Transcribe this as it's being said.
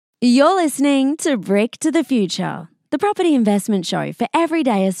You're listening to Brick to the Future, the property investment show for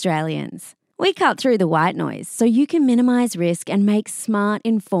everyday Australians. We cut through the white noise so you can minimise risk and make smart,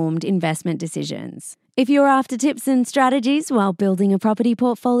 informed investment decisions. If you're after tips and strategies while building a property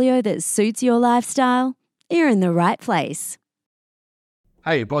portfolio that suits your lifestyle, you're in the right place.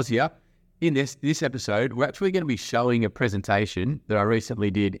 Hey, Boz here. In this episode, we're actually going to be showing a presentation that I recently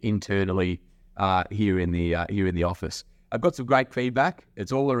did internally here in the office. I've got some great feedback.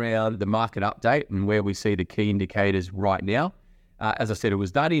 It's all around the market update and where we see the key indicators right now. As I said, it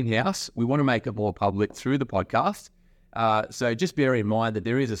was done in-house. We want to make it more public through the podcast. So just bear in mind that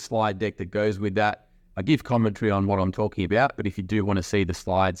there is a slide deck that goes with that. I give commentary on what I'm talking about, but if you do want to see the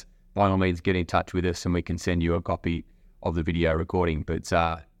slides, by all means, get in touch with us and we can send you a copy of the video recording. But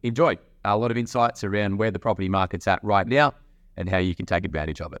enjoy. A lot of insights around where the property market's at right now and how you can take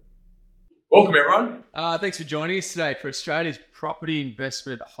advantage of it. Welcome, everyone. Thanks for joining us today for Australia's Property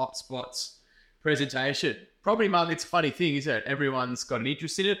Investment Hotspots presentation. Property market's a funny thing, isn't it? Everyone's got an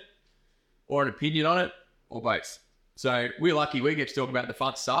interest in it or an opinion on it or both. So we're lucky we get to talk about the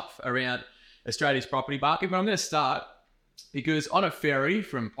fun stuff around Australia's property market. But I'm going to start because on a ferry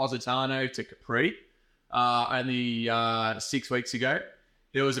from Positano to Capri only 6 weeks ago,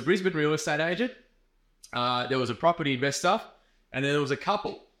 there was a Brisbane real estate agent, there was a property investor, and then there was a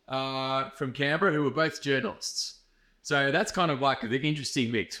couple from Canberra who were both journalists. So that's kind of like the interesting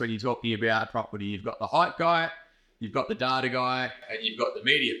mix when you're talking about property. You've got the hype guy, you've got the data guy, and you've got the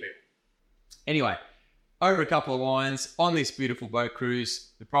media people. Anyway, over a couple of lines, on this beautiful boat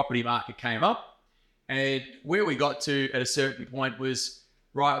cruise, the property market came up. And where we got to at a certain point was,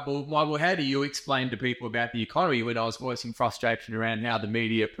 right, well, Michael, how do you explain to people about the economy when I was voicing frustration around how the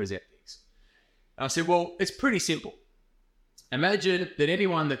media present things? And I said, well, it's pretty simple. Imagine that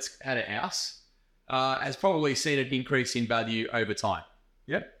anyone that's had a house has probably seen an increase in value over time.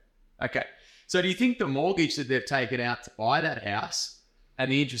 Yep. Okay. So do you think the mortgage that they've taken out to buy that house and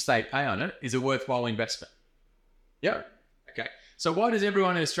the interest they pay on it is a worthwhile investment? Yep. Okay. So why does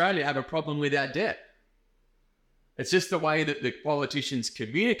everyone in Australia have a problem with our debt? It's just the way that the politicians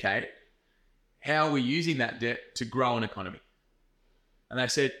communicate how we're using that debt to grow an economy. And they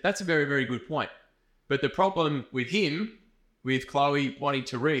said, that's a very, very good point. But the problem with him, with Chloe wanting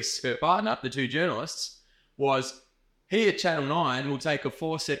to Reese, her partner, the two journalists, was he at Channel 9 will take a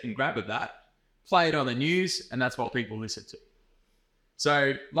 4-second grab of that, play it on the news, and that's what people listen to.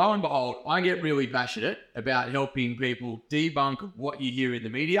 So lo and behold, I get really passionate about helping people debunk what you hear in the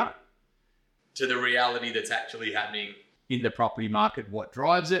media to the reality that's actually happening in the property market, what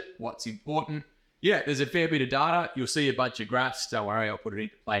drives it, what's important. Yeah, there's a fair bit of data. You'll see a bunch of graphs. Don't worry, I'll put it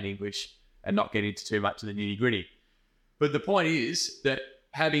into plain English and not get into too much of the nitty gritty. But the point is that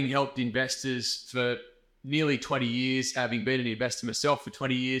having helped investors for nearly 20 years, having been an investor myself for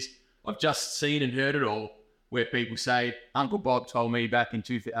 20 years, I've just seen and heard it all where people say, Uncle Bob told me back in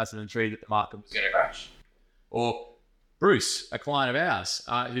 2003 that the market was going to crash. Or Bruce, a client of ours,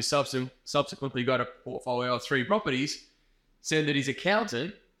 who subsequently got a portfolio of 3 properties, said that his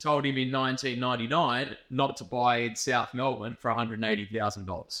accountant told him in 1999 not to buy in South Melbourne for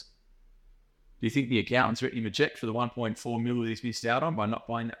 $180,000. Do you think the accountant's written him a check for the 1.4 million he's missed out on by not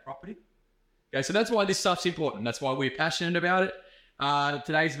buying that property? Okay, so that's why this stuff's important. That's why we're passionate about it.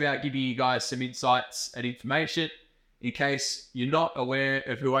 Today's about giving you guys some insights and information. In case you're not aware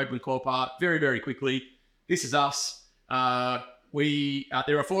of who Open Corp are, very, very quickly, this is us. There are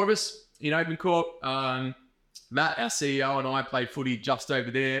 4 of us in Open Corp. Matt, our CEO, and I played footy just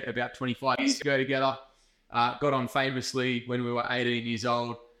over there about 25 years ago together. Got on famously when we were 18 years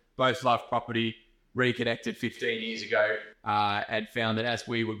old. Both loved property, reconnected 15 years ago, and found that as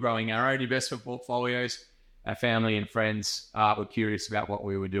we were growing our own investment portfolios, our family and friends were curious about what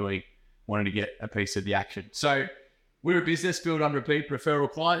we were doing, wanted to get a piece of the action. So we're a business built on repeat referral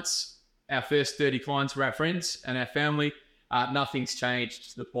clients. Our first 30 clients were our friends and our family. Nothing's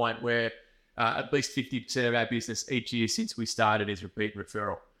changed to the point where at least 50% of our business each year since we started is repeat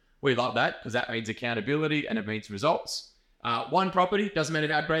referral. We love that because that means accountability and it means results. One property, doesn't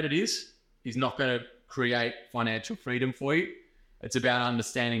matter how great it is not going to create financial freedom for you. It's about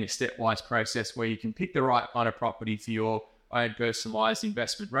understanding a stepwise process where you can pick the right kind of property for your own personalized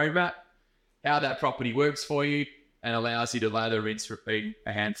investment roadmap, how that property works for you, and allows you to lather, rinse, repeat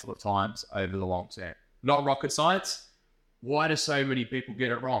a handful of times over the long term. Not rocket science. Why do so many people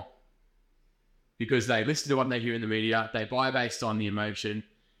get it wrong? Because they listen to what they hear in the media, they buy based on the emotion,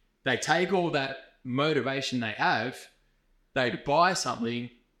 they take all that motivation they have, they buy something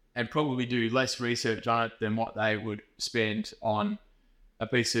and probably do less research on it than what they would spend on a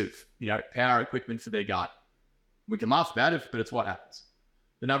piece of, power equipment for their garden. We can laugh about it, but it's what happens.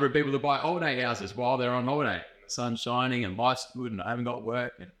 the number of people that buy holiday houses while they're on holiday. The sun's shining and life's good and I haven't got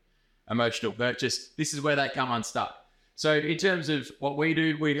work and emotional purchase. This is where they come unstuck. So in terms of what we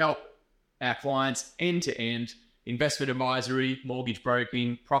do, we help our clients end-to-end, investment advisory, mortgage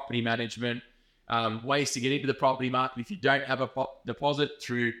broking, property management, ways to get into the property market. If you don't have a deposit,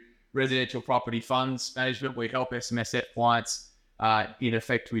 through residential property funds management, we help SMSF clients. In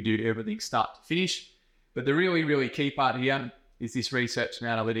effect, we do everything start to finish. But the really, really key part here is this research and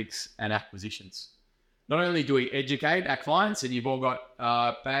analytics and acquisitions. Not only do we educate our clients, and you've all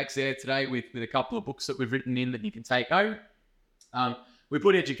got bags there today with a couple of books that we've written in that you can take home. We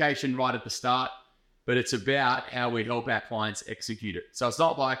put education right at the start, but it's about how we help our clients execute it. So it's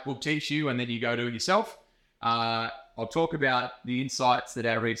not like we'll teach you and then you go do it yourself. I'll talk about the insights that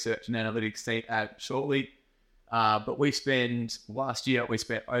our research and analytics team have shortly. But last year, we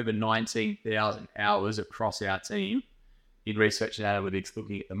spent over 19,000 hours across our team in research and analytics,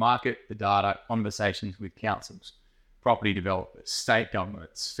 looking at the market, the data, conversations with councils, property developers, state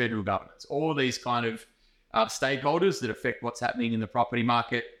governments, federal governments, all these kind of stakeholders that affect what's happening in the property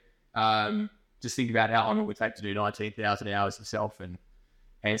market. Just think about how long it would take to do 19,000 hours yourself, and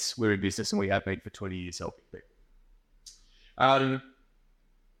hence we're in business and we have been for 20 years helping people.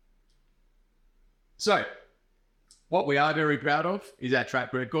 So what we are very proud of is our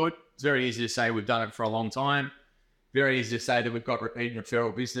track record. It's very easy to say we've done it for a long time. Very easy to say that we've got repeat and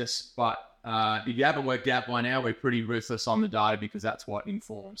referral business, but if you haven't worked out by now, we're pretty ruthless on the data because that's what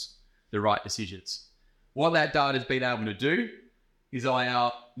informs the right decisions. What that data has been able to do is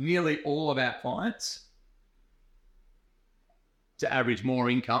allow nearly all of our clients to average more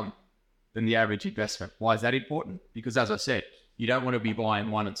income than the average investment. Why is that important? Because as I said, you don't want to be buying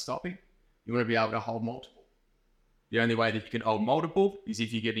one and stopping. You want to be able to hold multiple. The only way that you can hold multiple is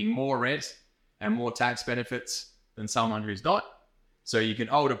if you're getting more rent and more tax benefits than someone who's not. So you can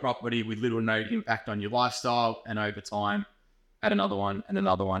hold a property with little or no impact on your lifestyle, and over time add another one and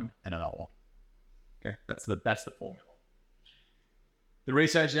another one and another one. Okay, that's the formula. The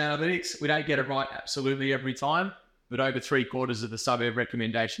research and analytics, we don't get it right absolutely every time, but over 3/4 of the suburb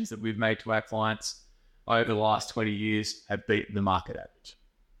recommendations that we've made to our clients over the last 20 years have beaten the market average.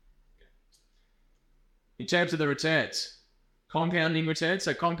 In terms of the returns, compounding returns.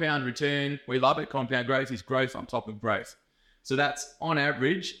 So compound return, we love it. Compound growth is growth on top of growth. So that's on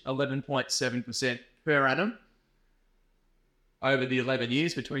average 11.7% per annum over the 11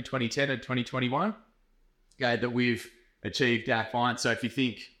 years between 2010 and 2021 that we've achieved our clients. So if you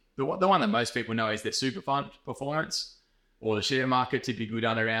think, the one that most people know is their super fund performance, or the share market, typically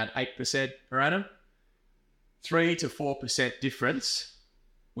done around 8% per annum. 3 to 4% difference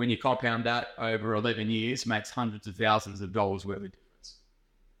when you compound that over 11 years makes hundreds of thousands of dollars worth of difference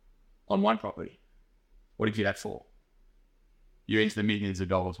on one property. What if you had 4? You're into the millions of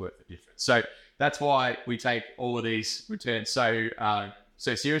dollars worth of difference. So that's why we take all of these returns so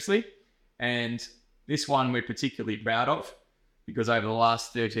seriously. And this one we're particularly proud of because over the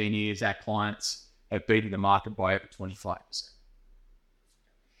last 13 years, our clients have beaten the market by over 25%.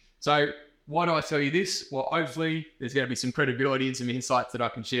 So why do I tell you this? Well, hopefully there's going to be some credibility and some insights that I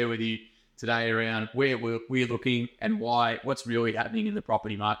can share with you today around where we're looking and what's really happening in the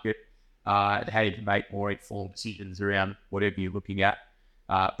property market, and how you can make more informed decisions around whatever you're looking at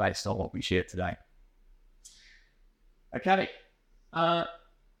based on what we shared today. Okay.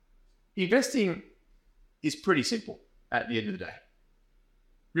 Investing is pretty simple at the end of the day.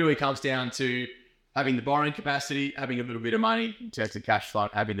 Really comes down to having the borrowing capacity, having a little bit of money in terms of cash flow,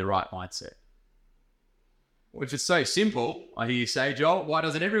 having the right mindset. Well, if it's so simple, I hear you say, Joel, why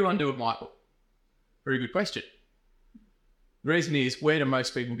doesn't everyone do it, Michael? Very good question. The reason is, where do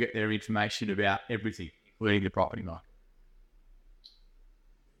most people get their information about everything, including the property market?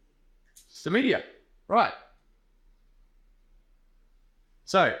 It's the media, right?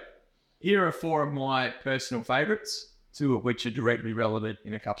 So here are 4 of my personal favourites, 2 of which are directly relevant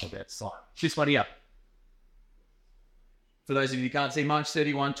in a couple of minutes' time. This one here. For those of you who can't see, March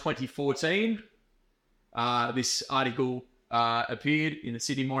 31, 2014, this article appeared in the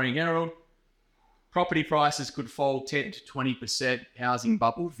Sydney Morning Herald. Property prices could fall 10 to 20%, housing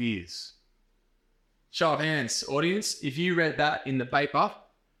bubble fears. Show of hands, audience. If you read that in the paper,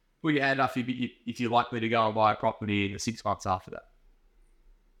 put your hand up if you're likely to go and buy a property in the 6 months after that.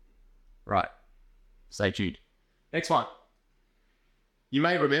 Right. Stay tuned. Next one. You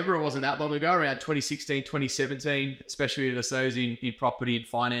may remember it wasn't that long ago, around 2016, 2017, especially those in property and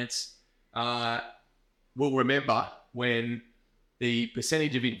finance, will remember when the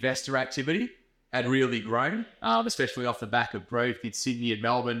percentage of investor activity had really grown, especially off the back of growth in Sydney and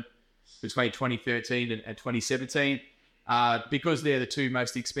Melbourne between 2013 and 2017. because they're the two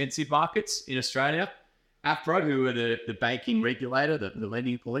most expensive markets in Australia. APRA, who are the banking regulator, the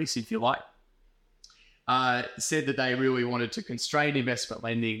lending police, if you like, said that they really wanted to constrain investment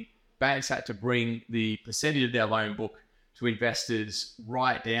lending. Banks had to bring the percentage of their loan book to investors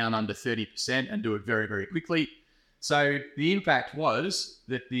right down under 30% and do it very, very quickly. So the impact was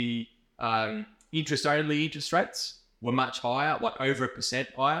that the interest-only interest rates were much higher, like over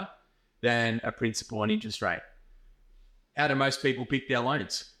 1% higher than a principal and interest rate. How do most people pick their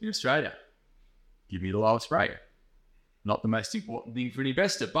loans in Australia? Give me the lowest rate. Not the most important thing for an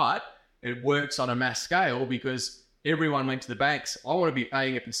investor, but it works on a mass scale because everyone went to the banks. I want to be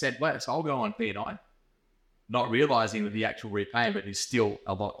paying 1% less. I'll go on P9. Not realizing that the actual repayment is still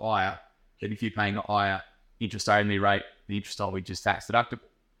a lot higher than if you're paying a higher interest-only rate. The interest-only just tax deductible.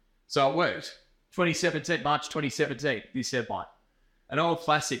 So it worked. 2017, March 2017, this headline. An old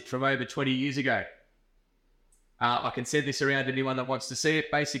classic from over 20 years ago. I can send this around to anyone that wants to see it.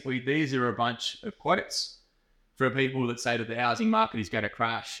 Basically, these are a bunch of quotes from people that say that the housing market is going to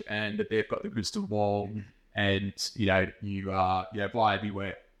crash and that they've got the crystal ball and, buyer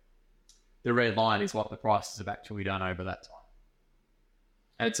beware. The red line is what the prices have actually done over that time.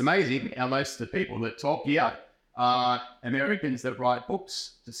 And it's amazing how most of the people that talk here are Americans that write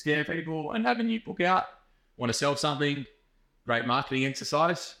books to scare people and have a new book out, want to sell something, great marketing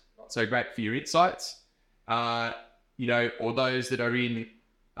exercise, not so great for your insights. Or those that are in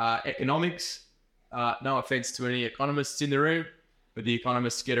economics. No offense to any economists in the room, but the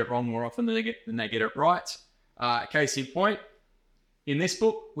economists get it wrong more often than they get it right. Case in point, in this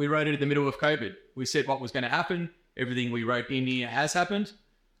book, we wrote it in the middle of COVID. We said what was going to happen. Everything we wrote in here has happened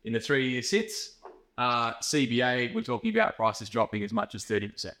in the 3-year sits. CBA, we're talking about prices dropping as much as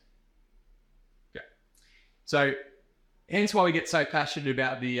 30%. Okay. So hence why we get so passionate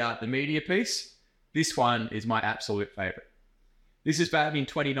about the media piece. This one is my absolute favorite. This is back in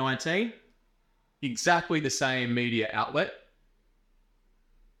 2019. Exactly the same media outlet.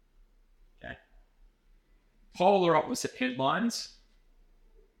 Okay. Polar opposite headlines.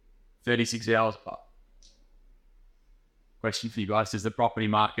 36 hours apart. Question for you guys. Does the property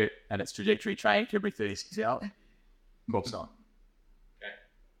market and its trajectory change every 36 hours? Of course not. Okay.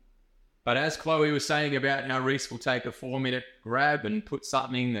 But as Chloe was saying about how Reese will take a 4-minute grab and put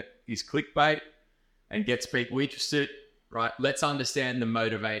something that is clickbait and gets people interested, right? Let's understand the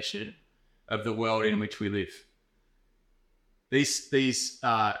motivation of the world in which we live. These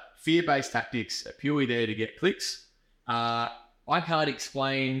fear-based tactics are purely there to get clicks. I can't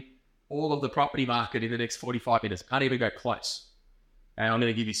explain all of the property market in the next 45 minutes. I can't even go close. And I'm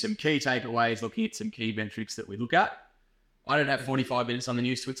going to give you some key takeaways, looking at some key metrics that we look at. I don't have 45 minutes on the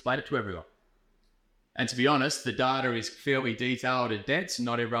news to explain it to everyone. And to be honest, the data is fairly detailed and dense.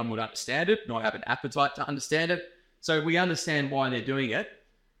 Not everyone would understand it, not have an appetite to understand it. So we understand why they're doing it,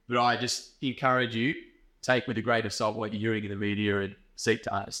 but I just encourage you, take with a grain of salt what you're hearing in the media and seek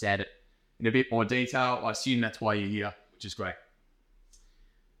to understand it in a bit more detail. I assume that's why you're here, which is great.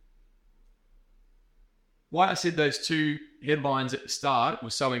 Why I said those two headlines at the start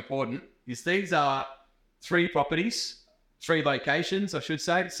was so important is these are 3 properties, 3 locations, I should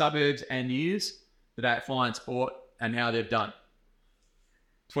say, suburbs and years, that our clients bought and how they've done.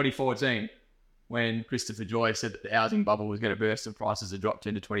 2014, when Christopher Joy said that the housing bubble was going to burst and prices had dropped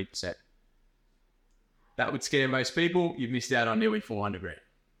 10 to 20%. That would scare most people. You've missed out on nearly 400 grand.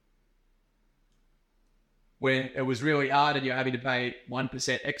 When it was really hard and you're having to pay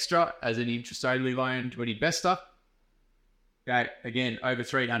 1% extra as an interest-only loan to an investor, okay, again, over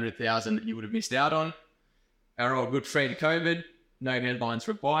 300,000 that you would have missed out on. Our old good friend COVID, no headlines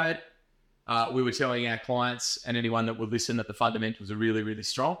required. We were telling our clients and anyone that would listen that the fundamentals are really, really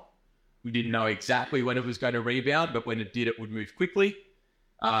strong. We didn't know exactly when it was going to rebound, but when it did, it would move quickly.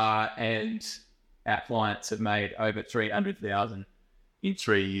 And our clients have made over 300,000 in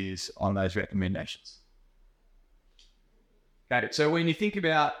 3 years on those recommendations. Okay, so when you think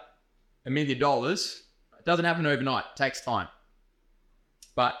about $1 million, it doesn't happen overnight. It takes time.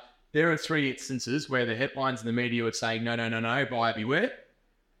 But there are 3 instances where the headlines in the media are saying, no, buyer beware.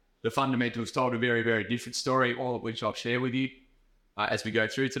 The fundamentals told a very, very different story, all of which I'll share with you as we go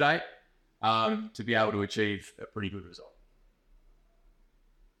through today to be able to achieve a pretty good result.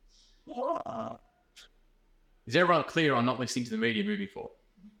 Is everyone clear on not listening to the media moving forward?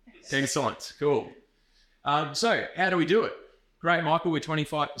 Excellent. Cool. So how do we do it? Great, Michael, we're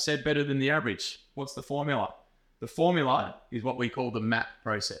 25% better than the average. What's the formula? The formula is what we call the MAP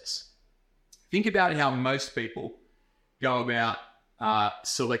process. Think about how most people go about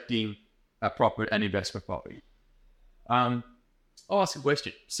selecting an investment property. I'll ask a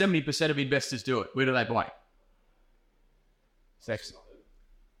question. 70% of investors do it. Where do they buy?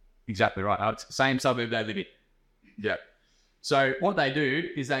 Exactly right. It's the same suburb they live in. Yeah. So what they do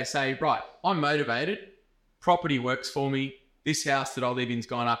is they say, right, I'm motivated. Property works for me. This house that I live in's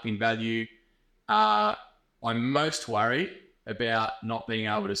gone up in value. I'm most worried about not being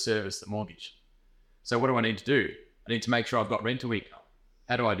able to service the mortgage. So what do I need to do? I need to make sure I've got rental income.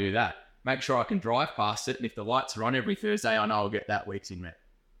 How do I do that? Make sure I can drive past it, and if the lights are on every Thursday, I know I'll get that week's in rent.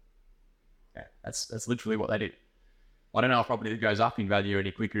 Okay, that's literally what they did. I don't know if property goes up in value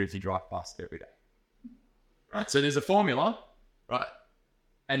any quicker if you drive past it every day. Right, so there's a formula, right?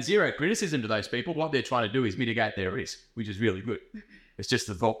 And zero criticism to those people. What they're trying to do is mitigate their risk, which is really good. It's just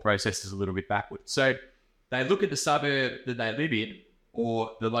the thought process is a little bit backwards. So they look at the suburb that they live in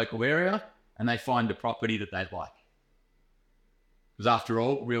or the local area, and they find a property that they like. Because after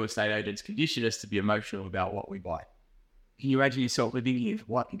all, real estate agents condition us to be emotional about what we buy. Can you imagine yourself living here?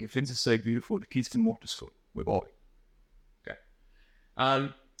 What? The fence is so beautiful, the kids can walk to school. We're buying. Okay.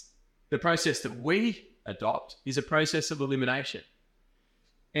 The process that we adopt is a process of elimination.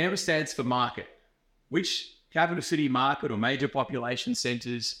 AMBER stands for market. Which capital city market or major population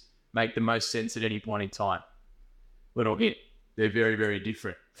centres make the most sense at any point in time? Little hint, they're very, very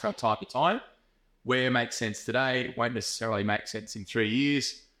different from time to time. Where makes sense today won't necessarily make sense in 3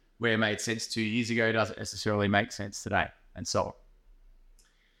 years. Where made sense 2 years ago doesn't necessarily make sense today, and so on.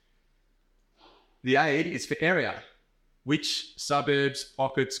 The A is for area. Which suburbs,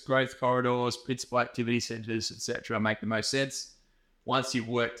 pockets, growth corridors, principal activity centres, etc. make the most sense? Once you've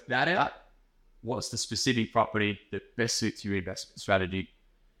worked that out, what's the specific property that best suits your investment strategy?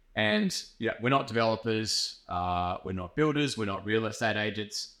 And we're not developers, we're not builders, we're not real estate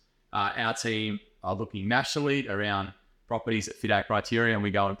agents. Our team are looking nationally around properties that fit our criteria, and we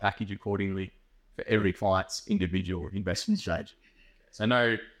go and package accordingly for every client's individual investment strategy. So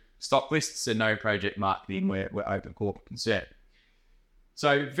no stock lists and no project marketing. We're open corporate concern.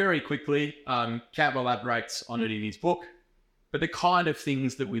 So very quickly, Campbell elaborates on it in his book, but the kind of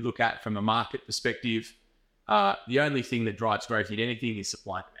things that we look at from a market perspective, the only thing that drives growth in anything is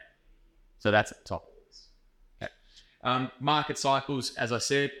supply and demand. So that's at the top of this. Okay. Market cycles, as I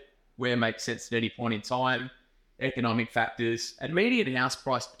said, where it makes sense at any point in time, economic factors, and median house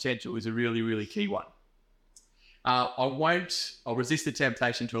price potential is a really, really key one. I'll resist the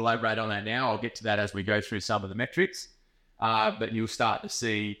temptation to elaborate on that now. I'll get to that as we go through some of the metrics, but you'll start to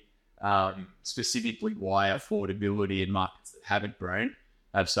see specifically why affordability in markets that haven't grown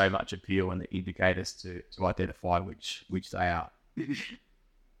have so much appeal and the indicators to identify which they are.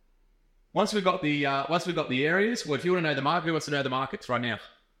 Once we've got the areas, well, if you want to know the market, who wants to know the markets right now?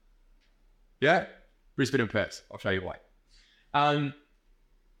 Yeah, Brisbane and Perth. I'll show you why.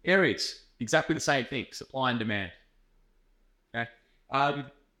 Areas, exactly the same thing, supply and demand. Okay.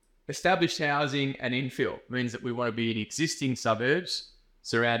 Established housing and infill means that we want to be in existing suburbs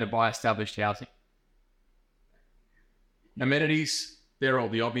surrounded by established housing. Amenities, they're all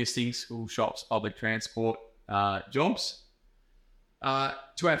the obvious things: school, shops, public transport, jobs.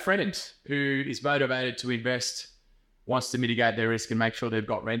 To our friend who is motivated to invest, wants to mitigate their risk and make sure they've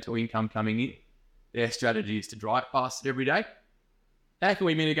got rental income coming in, their strategy is to drive past it every day. How can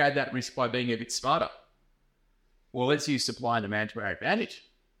we mitigate that risk by being a bit smarter? Well, let's use supply and demand to our advantage.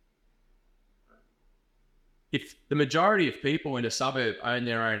 If the majority of people in a suburb own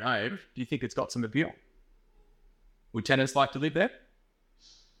their own home, do you think it's got some appeal? Would tenants like to live there?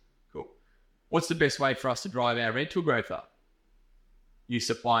 Cool. What's the best way for us to drive our rental growth up? Use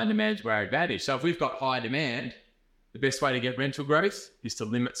supply and demand to our advantage. So if we've got high demand, the best way to get rental growth is to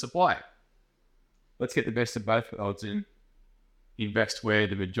limit supply. Let's get the best of both worlds and invest where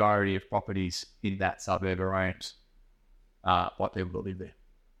the majority of properties in that suburb are owned, what they will live there.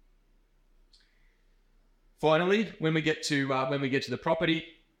 Finally, when we get to the property,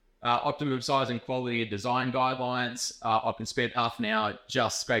 optimum size and quality and design guidelines, I can spend half an hour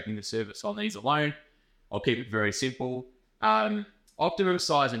just scraping the surface on these alone. I'll keep it very simple. Optimum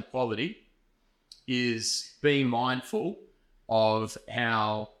size and quality is being mindful of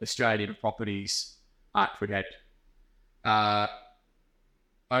how Australian properties are created.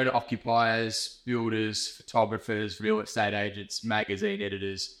 Owner-occupiers, builders, photographers, real estate agents, magazine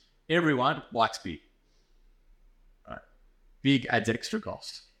editors, everyone likes big. Right. Big adds extra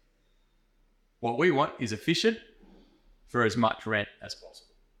cost. What we want is efficient for as much rent as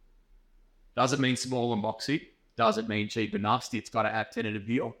possible. Doesn't mean small and boxy. Doesn't mean cheap and nasty. It's got to have tenant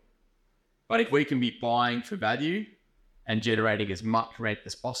appeal. But if we can be buying for value and generating as much rent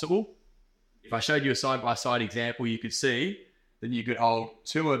as possible, if I showed you a side-by-side example, you could see that you could hold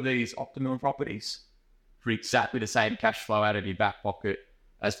two of these optimum properties for exactly the same cash flow out of your back pocket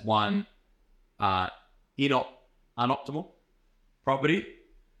as one unoptimal. property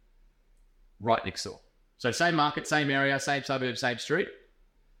right next door. So same market, same area, same suburb, same street.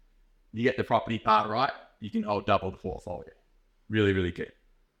 You get the property part right, you can hold double the portfolio. Really, really good.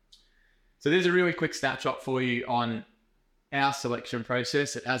 So there's a really quick snapshot for you on our selection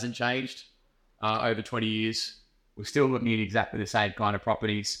process. It hasn't changed over 20 years. We're still looking at exactly the same kind of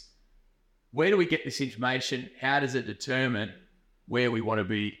properties. Where do we get this information? How does it determine where we want to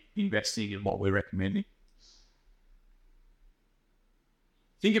be investing and what we're recommending?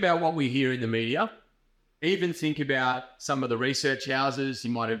 Think about what we hear in the media. Even think about some of the research houses.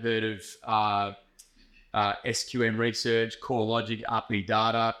 You might have heard of SQM Research, CoreLogic, RP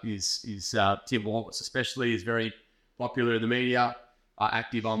Data is Tim Waltz especially is very popular in the media,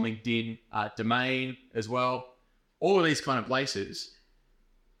 active on LinkedIn, Domain as well. All of these kind of places.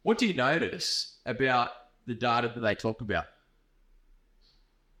 What do you notice about the data that they talk about?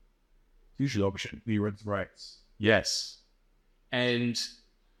 Usually option clearance rates. Yes. And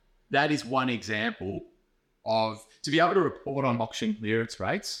that is one example of, to be able to report on auction clearance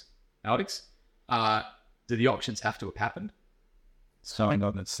rates, Alex, do the auctions have to have happened? So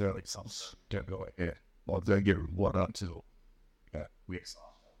not necessarily some don't go ahead. Or don't get what until weeks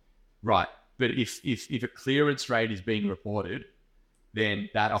after. Right. But if a clearance rate is being reported, then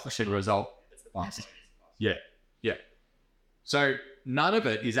that auction result is the fastest. Yeah. So none of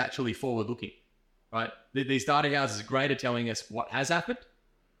it is actually forward-looking, right? These data houses are great at telling us what has happened,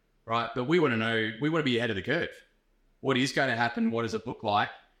 right? But we want to know, we want to be ahead of the curve. What is going to happen? What does it look like?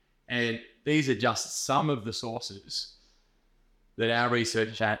 And these are just some of the sources that our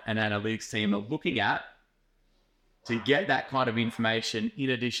research and analytics team are looking at to get that kind of information,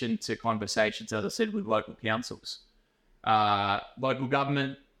 in addition to conversations, as I said, with local councils, local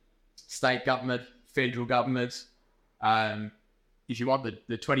government, state government, federal government. If you want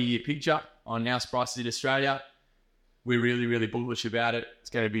the 20-year picture on house prices in Australia, we're really, really bullish about it. It's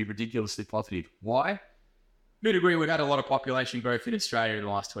going to be ridiculously positive. Why? You'd agree we've had a lot of population growth in Australia in the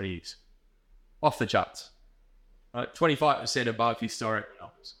last 20 years. Off the charts. Right? 25% above historic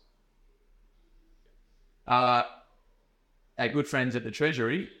numbers. Our good friends at the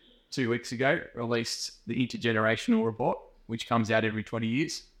Treasury 2 weeks ago released the intergenerational report, which comes out every 20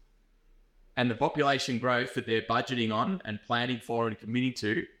 years. And the population growth that they're budgeting on and planning for and committing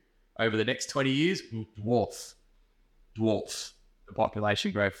to over the next 20 years will dwarf the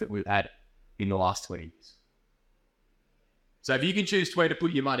population growth that we've had in the last 20 years. So if you can choose where to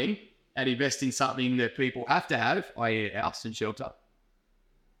put your money and invest in something that people have to have, i.e. a house and shelter,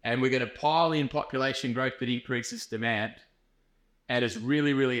 and we're going to pile in population growth that increases demand, and it's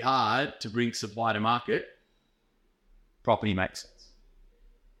really, really hard to bring supply to market, property makes sense.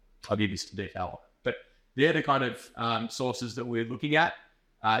 I'll give you some detail on it. But they're the kind of sources that we're looking at.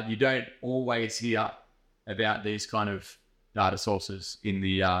 You don't always hear about these kind of data sources in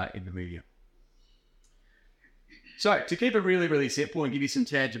the media. So to keep it really, really simple and give you some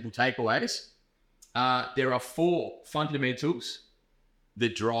tangible takeaways, there are 4 fundamentals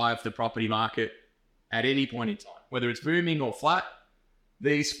that drive the property market at any point in time. Whether it's booming or flat,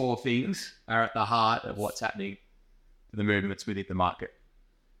 these 4 things are at the heart of what's happening to the movements within the market.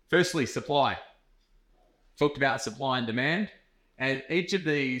 Firstly, supply. Talked about supply and demand, and each of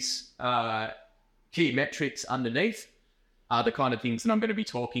these key metrics underneath are the kind of things that I'm going to be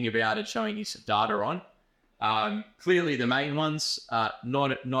talking about and showing you some data on. Clearly, the main ones,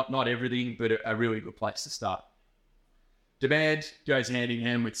 not everything, but a really good place to start. Demand goes hand in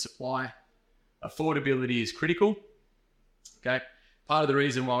hand with supply. Affordability is critical. Okay, part of the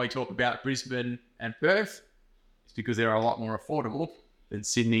reason why we talk about Brisbane and Perth is because they're a lot more affordable than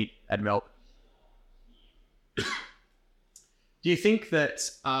Sydney and Melbourne. Do you think that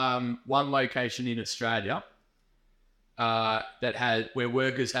one location in Australia where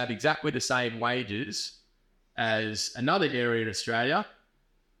workers have exactly the same wages as another area in Australia,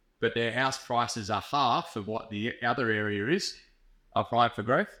 but their house prices are half of what the other area is, are prime for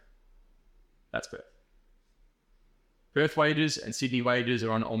growth? That's Perth. Perth wages and Sydney wages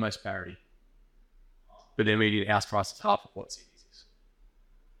are on almost parity, but their median house price is half of what Sydney's is.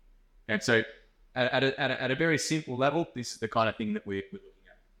 And so at a very simple level, this is the kind of thing that we're looking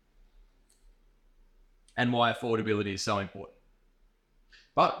at. And why affordability is so important.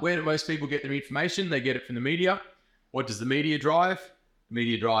 But where do most people get their information? They get it from the media. What does the media drive? The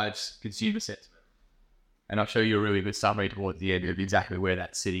media drives consumer sentiment. And I'll show you a really good summary towards the end of exactly where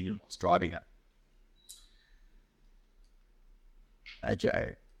that's sitting and what's driving it.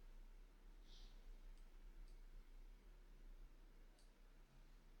 Okay.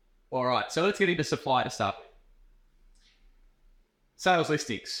 All right, so let's get into supply to start with. Sales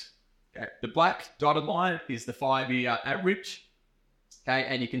listings. Okay. The black dotted line is the 5-year average Okay,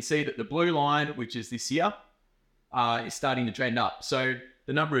 and you can see that the blue line, which is this year, is starting to trend up. So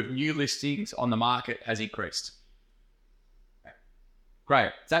the number of new listings on the market has increased. Okay.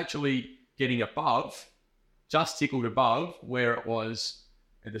 Great. It's actually getting above, just tickled above where it was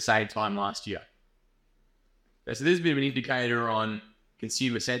at the same time last year. Okay, so there's a bit of an indicator on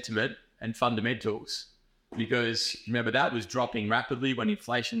consumer sentiment and fundamentals, because remember that was dropping rapidly when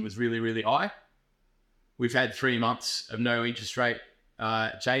inflation was really, really high. We've had 3 months of no interest rate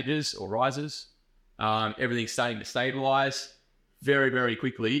changes or rises. Everything's starting to stabilize. Very, very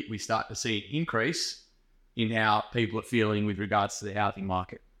quickly, we start to see an increase in how people are feeling with regards to the housing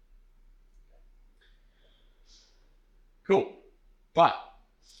market. Cool. But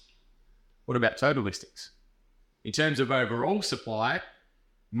what about total listings? In terms of overall supply,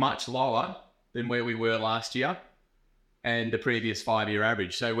 much lower than where we were last year and the previous 5-year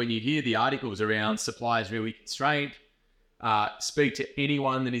average. So when you hear the articles around supply is really constrained, speak to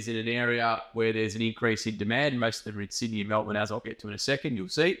anyone that is in an area where there's an increase in demand. Most of them are in Sydney and Melbourne, as I'll get to in a second, you'll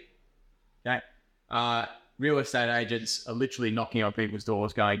see. Okay. Real estate agents are literally knocking on people's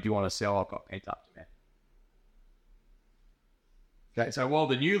doors going, do you want to sell? I've got pent up demand. Okay, so while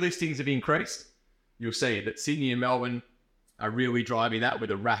the new listings have increased, you'll see that Sydney and Melbourne are really driving that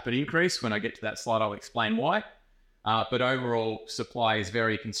with a rapid increase. When I get to that slide, I'll explain why. But overall, supply is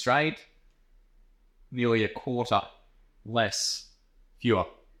very constrained. Nearly a quarter fewer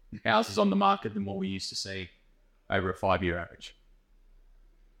houses on the market than what we used to see over a 5-year average.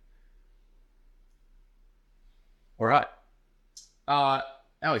 All right.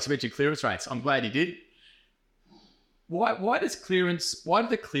 Alex, you mentioned clearance rates. I'm glad you did. Why do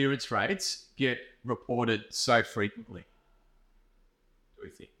the clearance rates get reported so frequently, do we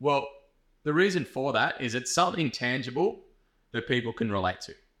think? Well, the reason for that is it's something tangible that people can relate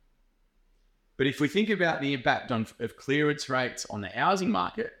to. But if we think about the impact of clearance rates on the housing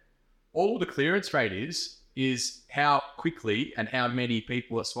market, all the clearance rate is how quickly and how many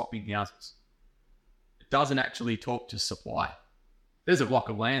people are swapping houses. It doesn't actually talk to supply. There's a block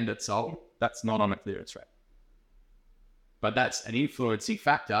of land that's sold, that's not on a clearance rate. But that's an influencing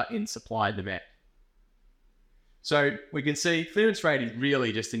factor in supply and demand. So we can see clearance rate is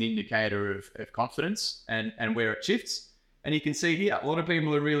really just an indicator of confidence and where it shifts. And you can see here, a lot of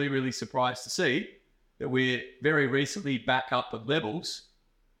people are really, really surprised to see that we're very recently back up at levels,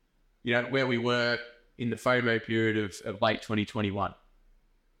 where we were in the FOMO period of late 2021.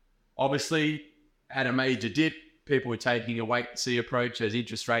 Obviously, had a major dip. People were taking a wait-and-see approach as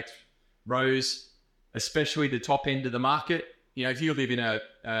interest rates rose, especially the top end of the market. If you live in a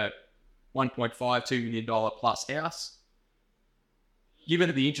 $1.5, $2 million plus house, given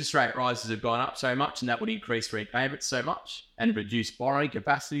that the interest rate rises have gone up so much and that would increase repayments so much and reduce borrowing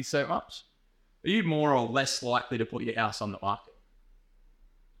capacity so much, are you more or less likely to put your house on the market?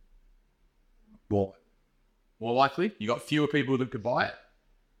 More likely? You got fewer people that could buy it?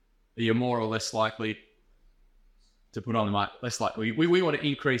 Are you more or less likely to put on the market? Less likely. We want to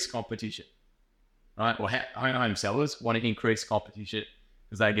increase competition, right? Or home sellers want to increase competition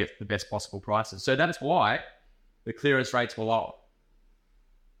because they get the best possible prices. So that's why the clearance rates were lower.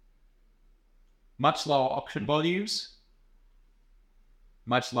 Much lower auction volumes,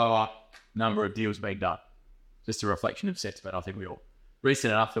 much lower number of deals being done. Just a reflection of sentiment. I think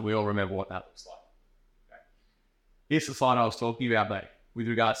recent enough that we all remember what that looks like. Okay. Here's the slide I was talking about, mate, with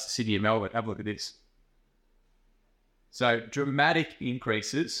regards to Sydney and Melbourne. Have a look at this. So dramatic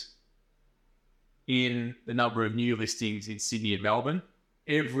increases in the number of new listings in Sydney and Melbourne.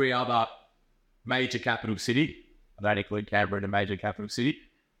 Every other major capital city, I don't include Canberra in a major capital city,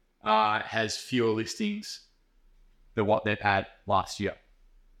 has fewer listings than what they've had last year.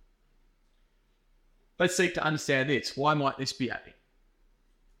 Let's seek to understand this. Why might this be happening?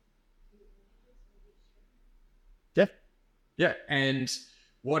 Yeah. And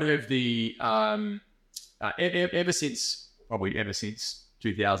what have the ever since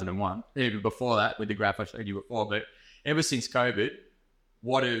 2001, even before that, with the graph I showed you before, but ever since COVID,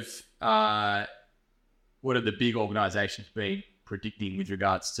 what have the big organisations been predicting with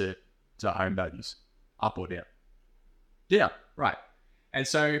regards to home values? Up or down? Down, right. And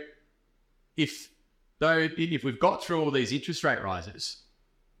so if we've got through all these interest rate rises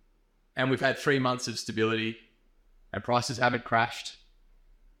and we've had 3 months of stability and prices haven't crashed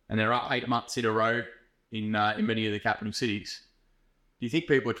and they're up 8 months in a row in many of the capital cities, do you think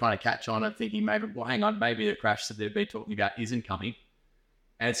people are trying to catch on and thinking maybe the crash that they've been talking about isn't coming?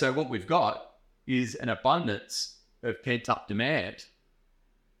 And so what we've got is an abundance of pent-up demand.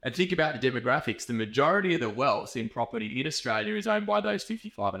 And think about the demographics. The majority of the wealth in property in Australia is owned by those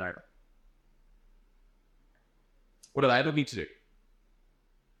 55 and over. What are they looking to do?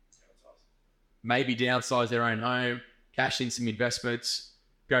 maybe downsize their own home, cash in some investments,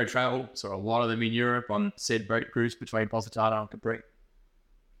 go travel. So a lot of them in Europe on said boat cruise between Positano and Capri.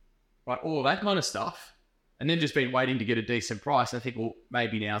 Right, all that kind of stuff. And then just been waiting to get a decent price. I think, well,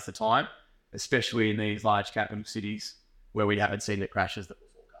 maybe now's the time, especially in these large capital cities where we haven't seen the crashes that were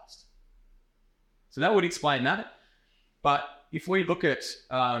forecast. So that would explain that. But if we look at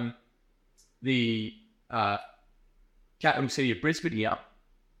the capital city of Brisbane here,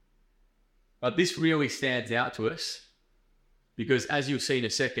 but this really stands out to us because, as you'll see in a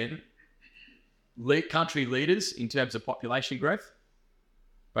second, country leaders in terms of population growth,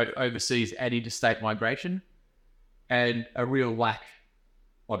 both overseas and interstate migration, and a real lack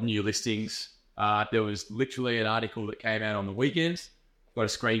of new listings. There was literally an article that came out on the weekend. I've got a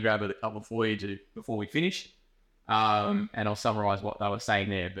screen grab of the couple for you before we finish, and I'll summarise what they were saying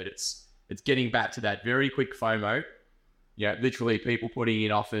there. But it's getting back to that very quick FOMO. Literally people putting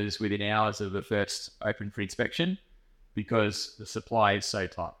in offers within hours of the first open for inspection because the supply is so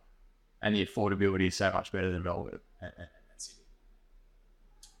tight and the affordability is so much better than Melbourne.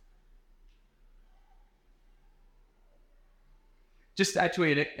 Just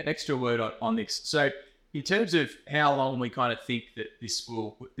actually an extra word on this. So in terms of how long we kind of think that this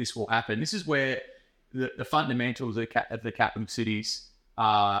will happen, this is where the fundamentals of the capital cities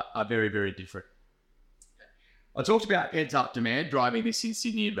are very, very different. I talked about pent-up demand driving this in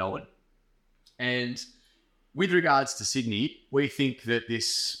Sydney and Melbourne. And with regards to Sydney, we think that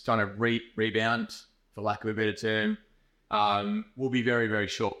this kind of rebound, for lack of a better term, will be very, very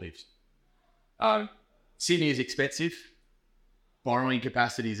short-lived. Sydney is expensive. Borrowing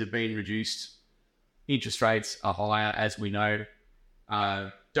capacities have been reduced. Interest rates are higher, as we know.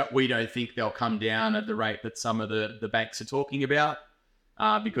 We don't think they'll come down at the rate that some of the banks are talking about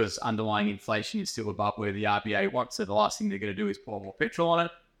because underlying inflation is still above where the RBA wants. So the last thing they're going to do is pour more petrol on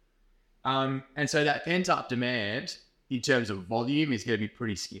it. And so that pent-up demand in terms of volume is going to be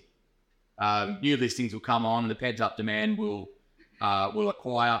pretty skinny. New listings will come on. The pent-up demand will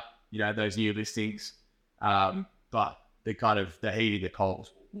acquire, those new listings. But the heat of the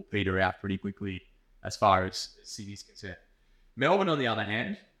coals will peter out pretty quickly as far as Sydney is concerned. Melbourne, on the other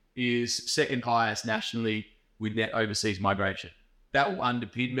hand, is second highest nationally with net overseas migration. That will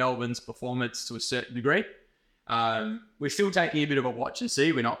underpin Melbourne's performance to a certain degree. We're still taking a bit of a watch and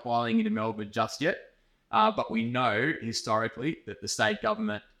see. We're not piling into Melbourne just yet. But we know historically that the state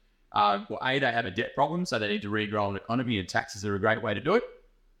government, they have a debt problem, so they need to regrow an economy, and taxes are a great way to do it.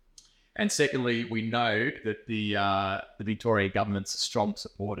 And secondly, we know that the Victoria government's strong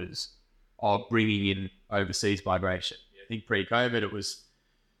supporters of bringing in overseas migration. I think pre-COVID, it was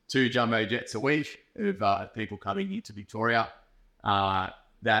 2 jumbo jets a week of people coming into Victoria.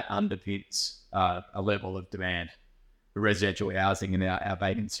 That underpins a level of demand for residential housing, and our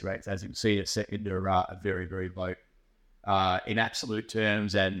vacancy rates, as you can see, a second are very, very low in absolute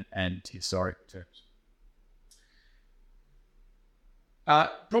terms and historic terms.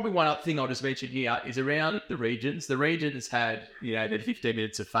 Probably one other thing I'll just mention here is around the regions. The regions had, their 15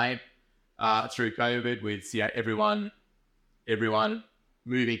 minutes of fame through COVID with everyone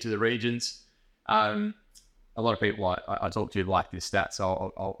moving to the regions. A lot of people I talk to like this stat,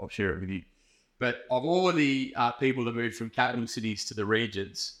 so I'll share it with you. But of all of the people that moved from capital cities to the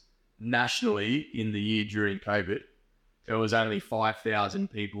regions nationally in the year during COVID, there was only 5,000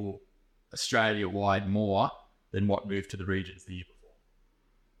 people Australia-wide more than what moved to the regions the year before.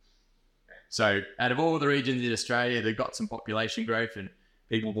 So out of all the regions in Australia, they've got some population growth and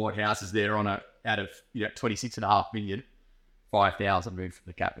people bought houses there out of 26.5 million, 5,000 moved from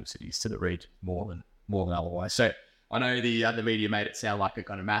the capital cities to the region, more than otherwise. So I know the media made it sound like a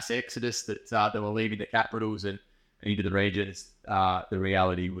kind of mass exodus that they were leaving the capitals and into the regions. The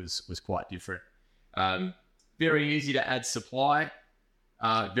reality was quite different. Very easy to add supply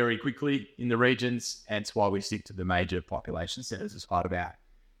very quickly in the regions, and it's why we stick to the major population centres as part of our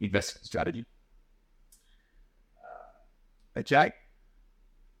investment strategy. Jake,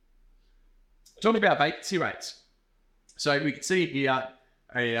 talking about vacancy rates. So we can see here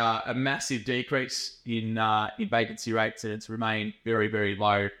a massive decrease in vacancy rates, and it's remained very, very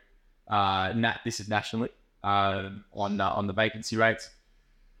low. This is nationally on the vacancy rates.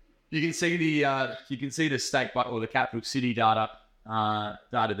 You can see the state or the capital city data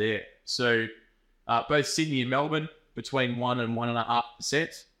there. So both Sydney and Melbourne between 1 and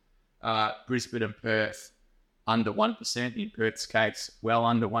 1.5%. Brisbane and Perth under 1%. In Perth's case, well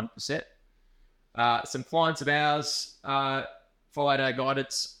under 1%. Some clients of ours followed our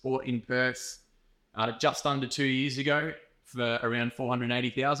guidance, bought in Perth just under 2 years ago for around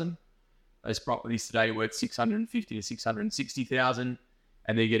 480,000. Those properties today are worth 650 to 660,000,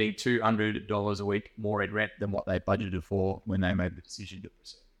 and they're getting $200 a week more in rent than what they budgeted for when they made the decision to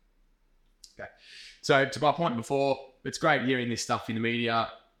proceed. Okay. So to my point before, it's great hearing this stuff in the media.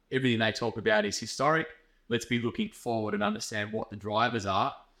 Everything they talk about is historic. Let's be looking forward and understand what the drivers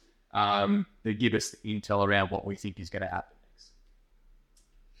are that give us the intel around what we think is going to happen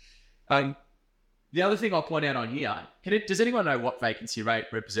next. The other thing I'll point out on here, does anyone know what vacancy rate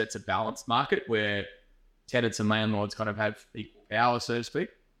represents a balanced market where tenants and landlords kind of have equal power, so to speak?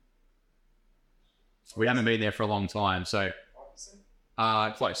 We haven't been there for a long time, so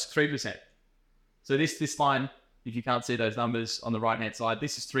close, 3%. So this line, if you can't see those numbers on the right-hand side,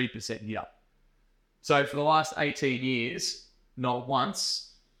 this is 3% here. So for the last 18 years, not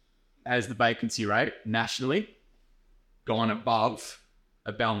once has the vacancy rate nationally gone above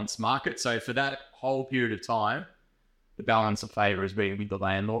a balanced market. So for that whole period of time, the balance of favour has been with the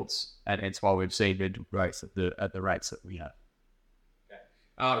landlords, and hence why we've seen rental growth at the rates that we have.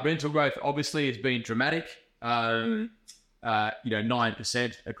 Okay. Rental growth obviously has been dramatic. 9%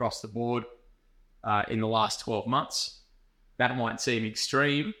 across the board in the last 12 months. That might seem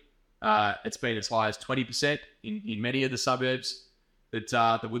extreme. It's been as high as 20% in many of the suburbs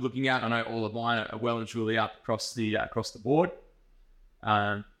that we're looking at. I know all of mine are well and truly up across the board.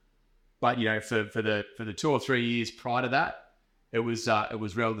 But for the 2 or 3 years prior to that, it was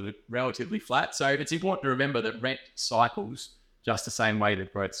relatively flat. So it's important to remember that rent cycles just the same way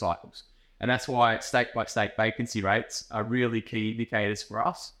that growth cycles, and that's why state by state vacancy rates are really key indicators for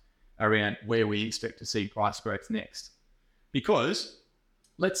us around where we expect to see price growth next. Because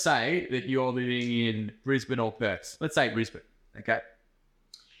let's say that you're living in Brisbane or Perth. Let's say Brisbane, okay?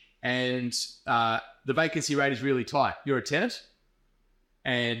 And the vacancy rate is really tight. You're a tenant,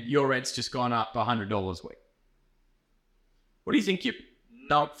 and your rent's just gone up $100 a week. What do you think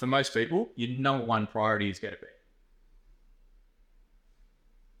for most people, your number one priority is going to be?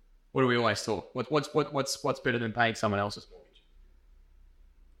 What do we always talk? What's better than paying someone else's mortgage?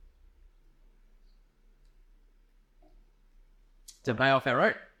 To pay off our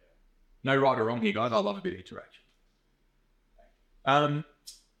rent. No right or wrong here, guys. I love a bit of interaction.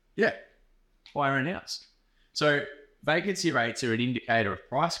 Buy our own house. So vacancy rates are an indicator of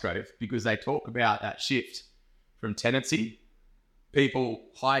price growth because they talk about that shift from tenancy, people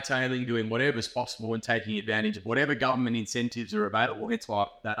hightailing, doing whatever's possible and taking advantage of whatever government incentives are available. It's like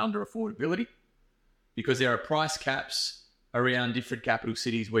that under affordability, because there are price caps around different capital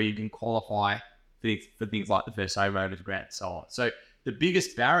cities where you can qualify for things like the first homeowners grant and so on. So the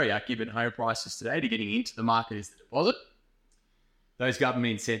biggest barrier given home prices today to getting into the market is the deposit. Those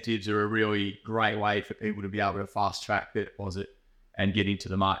government incentives are a really great way for people to be able to fast track their deposit and get into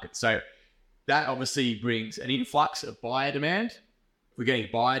the market. So that obviously brings an influx of buyer demand. If we're getting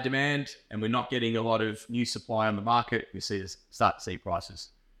buyer demand and we're not getting a lot of new supply on the market, we start to see prices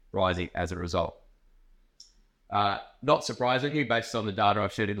rising as a result. Not surprisingly, based on the data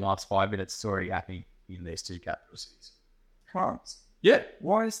I've shared in the last 5 minutes, it's already happening in these two capital cities. Yeah.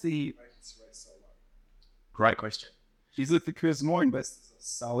 Why is the vacancy rate so low? Great question. Is it because more investors are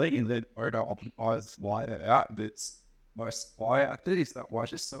selling and then owner occupiers why they're out? That's most buyer activity. Is that why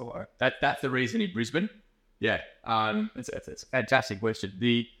it's just so low? That's the reason in Brisbane. Yeah. It's a fantastic question.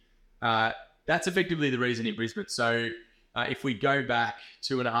 That's effectively the reason in Brisbane. So if we go back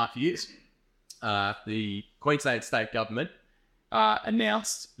 2.5 years, the Queensland state government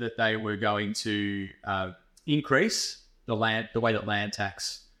announced that they were going to increase the way that land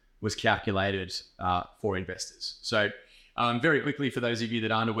tax was calculated for investors. So very quickly, for those of you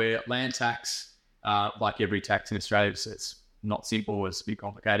that aren't aware, land tax, like every tax in Australia, it's not simple, it's a bit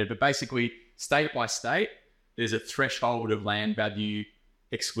complicated, but basically state by state, there's a threshold of land value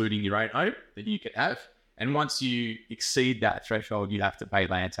excluding your own home that you can have. And once you exceed that threshold, you have to pay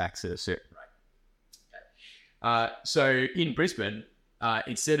land tax at a certain rate. So in Brisbane,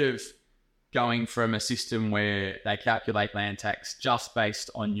 instead of going from a system where they calculate land tax just based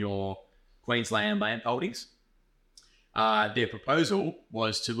on your Queensland land holdings, their proposal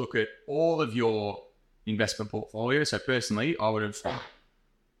was to look at all of your investment portfolio. So personally, I would have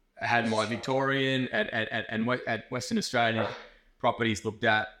had my Victorian and Western Australian properties looked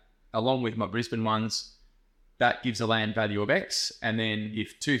at along with my Brisbane ones. That gives a land value of X. And then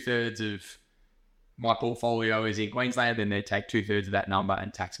if 2/3 of my portfolio is in Queensland, then they take 2/3 of that number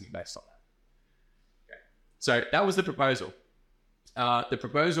and tax me based on that. Okay. So that was the proposal. The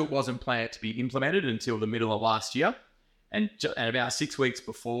proposal wasn't planned to be implemented until the middle of last year. And about 6 weeks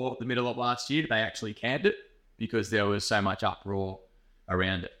before the middle of last year, they actually canned it because there was so much uproar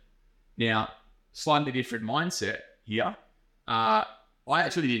around it. Now, slightly different mindset here. I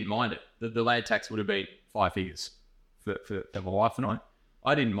actually didn't mind it. The land tax would have been 5 figures for my wife and I.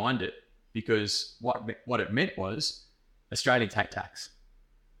 I didn't mind it because what it meant was Australian take tax.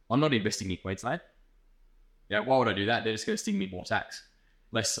 I'm not investing in Queensland. Why would I do that? They're just going to sting me more tax,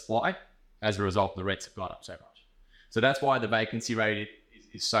 less supply. As a result, the rents have gone up so much. So that's why the vacancy rate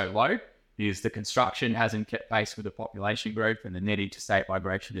is so low, is the construction hasn't kept pace with the population growth, and the net interstate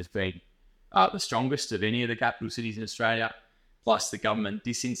migration has been the strongest of any of the capital cities in Australia, plus the government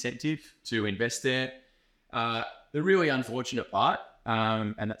disincentive to invest there. The really unfortunate part,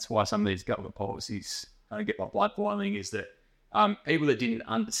 and that's why some of these government policies kind of get my blood boiling, is that people that didn't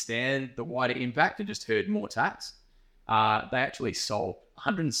understand the wider impact and just heard more tax, they actually sold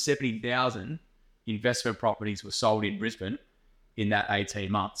 170,000 investment properties were sold in Brisbane in that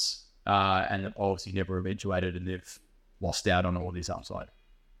 18 months. And the policy never eventuated, and they've lost out on all this upside.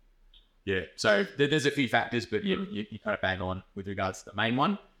 Yeah, so there's a few factors, but you kind of bang on with regards to the main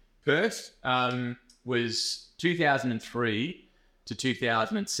one. Perth was 2003 to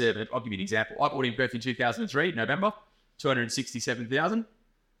 2007. I'll give you an example. I bought in Perth in 2003, November, 267,000.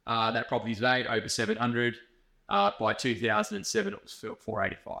 That property's valued over 700. By 2007, it was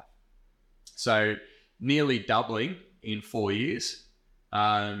 485. So nearly doubling in 4 years.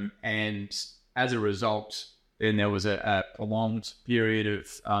 And as a result, then there was a prolonged period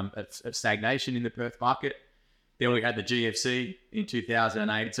of stagnation in the Perth market. Then we had the GFC in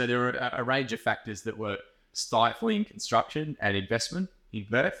 2008. So there were a range of factors that were stifling construction and investment in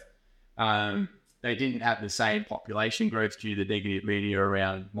Perth. They didn't have the same population growth due to the negative media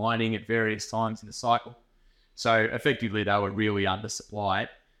around mining at various times in the cycle. So effectively, they were really undersupplied.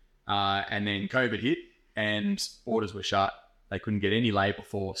 And then COVID hit and borders were shut. They couldn't get any labour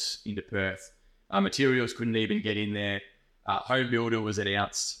force into Perth. Materials couldn't even get in there. Home builder was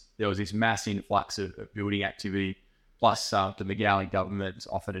announced. There was this mass influx of building activity. Plus, the McGowan government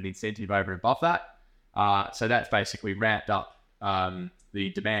offered an incentive over and above that. So that's basically ramped up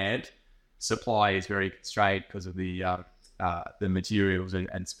the demand. Supply is very constrained because of the materials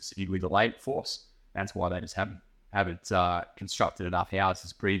and specifically the labour force. That's why they just haven't constructed enough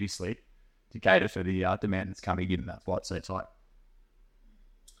houses previously to cater for the demand that's coming in. That's why it's so tight.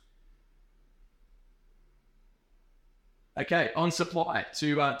 Okay, on supply.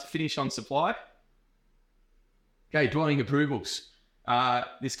 To finish on supply. Okay, dwelling approvals.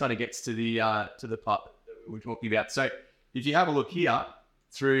 This kind of gets to the part that we're talking about. So if you have a look here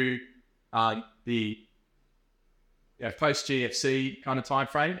through the post GFC kind of time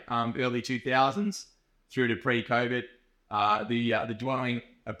frame, early 2000s through to pre-COVID, the dwelling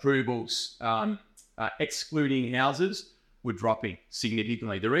approvals, excluding houses, were dropping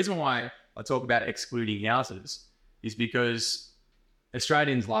significantly. The reason why I talk about excluding houses is because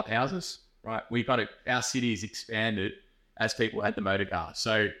Australians love houses, right? Our city's expanded as people had the motor car.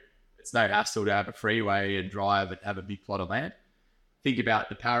 So it's no hassle to have a freeway and drive and have a big plot of land. Think about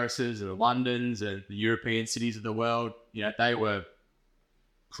the Parises and the Londons and the European cities of the world. They were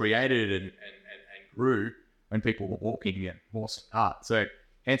created and grew when people were walking and horse and cart. So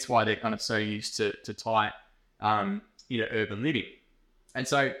hence why they're kind of so used to tight, urban living. And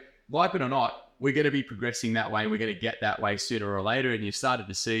so, like it or not, we're going to be progressing that way. We're going to get that way sooner or later. And you've started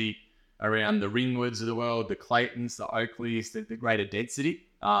to see around the Ringwoods of the world, the Claytons, the Oakleys, the greater density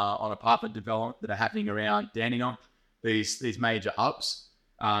on apartment development that are happening around Dandenong. These major hubs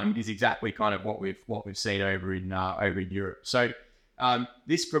is exactly kind of what we've seen over in Europe. So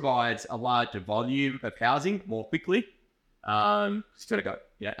this provides a larger volume of housing more quickly. It's got to go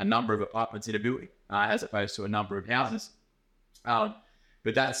a number of apartments in a building as opposed to a number of houses.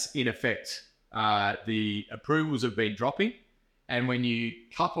 But that's in effect. The approvals have been dropping, and when you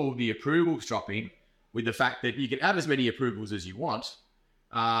couple the approvals dropping with the fact that you can have as many approvals as you want,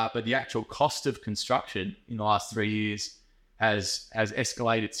 but the actual cost of construction in the last 3 years has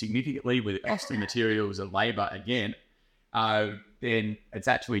escalated significantly with the cost of materials and labour again, then it's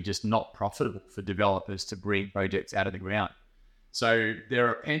actually just not profitable for developers to bring projects out of the ground. So there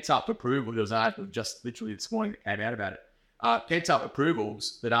are pent-up approvals. There was an article just literally this morning that came out about it. Pent-up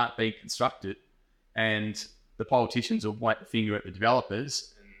approvals that aren't being constructed, and the politicians will point the finger at the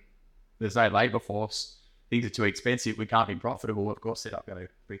developers. And there's no labour force. Things are too expensive. We can't be profitable. Of course, they're not going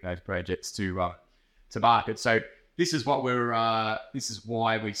to bring those projects to market. So this is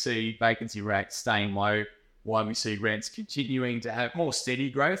why we see vacancy rates staying low. Why we see rents continuing to have more steady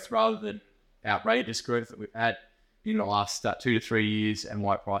growth rather than outrageous growth that we've had in the last 2 to 3 years, and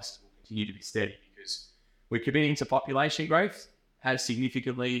why prices will continue to be steady because we're committing to population growth, has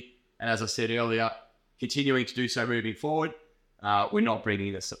significantly, and as I said earlier, continuing to do so moving forward. We're not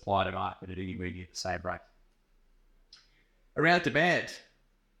bringing the supply to market at anywhere near the same rate. Around demand,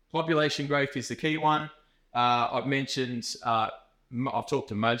 population growth is the key one. I've mentioned I've talked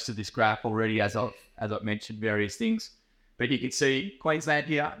to most of this graph already as I've mentioned various things, but you can see Queensland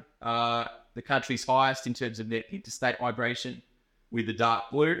here, the country's highest in terms of net interstate migration with the dark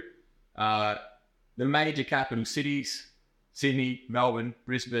blue. The major capital cities, Sydney, Melbourne,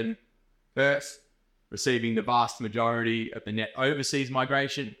 Brisbane, Perth, receiving the vast majority of the net overseas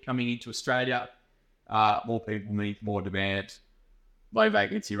migration coming into Australia. More people mean more demand. Low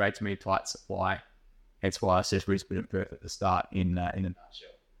vacancy rates mean tight supply. Hence why I said Brisbane and Perth at the start in a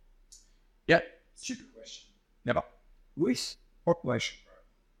nutshell. Yep. Stupid question. Never. With population growth,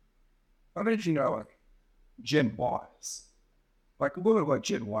 I don't know, like, Gen Ys. Like, a lot of, like,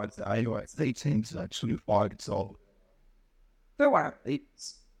 Gen Ys are anyway, it's 18 to, like, 25 years old. They want to have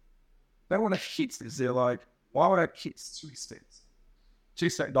kids. They want to have kids because they're like, why would I have kids? Too expensive. Too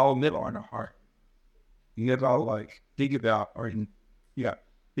expensive. They'll never own a home. You never, like, think about owning,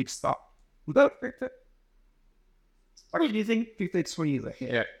 big stuff. Would that affect it? Like, do you think 15, 20 years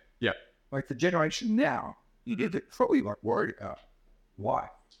ahead? Yeah. Like, the generation now, they're probably, like, worried about why.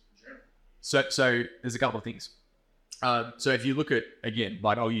 So there's a couple of things. So if you look at, again,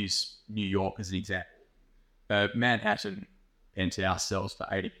 like I'll use New York as an example. Manhattan penthouse sells for $80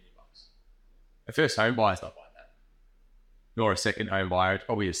 million. A first home buyer's not buying that. Nor a second home buyer. It's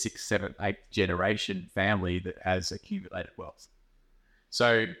probably a 6, 7, 8 generation family that has accumulated wealth.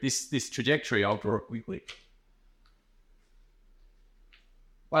 So this trajectory, I'll draw it quickly.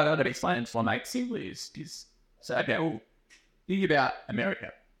 What I'd explain for mate simply is so okay, well, think about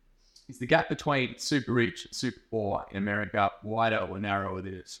America. Is the gap between super rich and super poor in America wider or narrower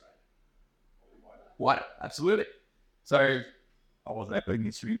than Australia? Wider, absolutely. So I wasn't hoping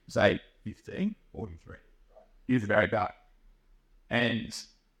this to say 15, 43. Here's the very dark. And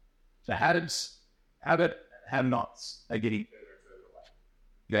the have-nots are getting further and further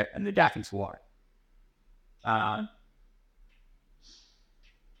away. Okay, and the gap is wide.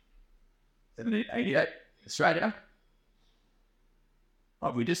 1788, Australia.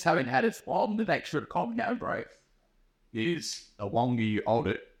 But we just haven't had as long the nature of compound growth is the longer you hold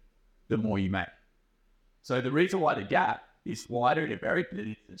it, the more you make. So the reason why the gap is wider in America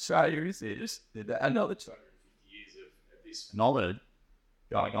than in Australia is there's another 250 years of this phenomenon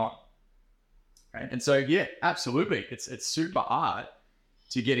going on. Right? And so, yeah, absolutely. It's super hard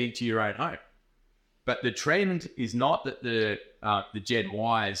to get into your own home. But the trend is not that the Gen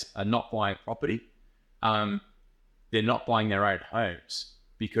Ys are not buying property. They're not buying their own homes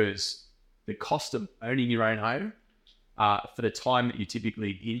because the cost of owning your own home for the time that you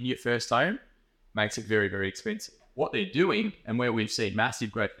typically in your first home makes it very, very expensive. What they're doing, and where we've seen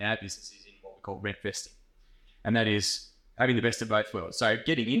massive growth in our business, is in what we call rent vesting. And that is having the best of both worlds. So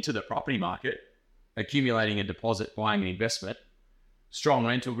getting into the property market, accumulating a deposit, buying an investment, strong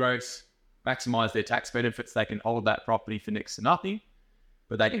rental growth, maximize their tax benefits. They can hold that property for next to nothing,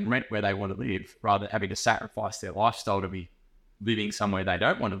 but they can rent where they want to live rather than having to sacrifice their lifestyle to be living somewhere they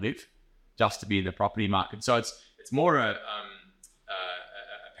don't want to live just to be in the property market. So it's more a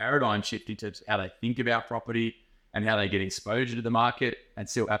paradigm shift in terms of how they think about property and how they get exposure to the market and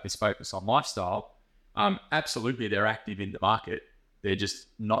still have this focus on lifestyle. Absolutely, they're active in the market. They're just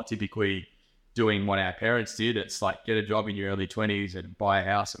not typically doing what our parents did. It's like get a job in your early 20s and buy a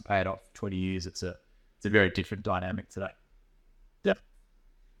house and pay it off for 20 years. It's a very different dynamic today. Yeah.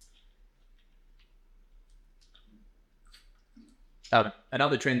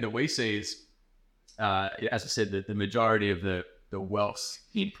 Another trend that we see is, as I said, the majority of the wealth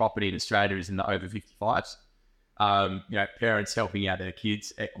in property in Australia is in the over 55s. Parents helping out their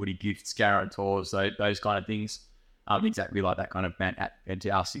kids, equity gifts, guarantors, those kind of things. Exactly like that kind of Manhattan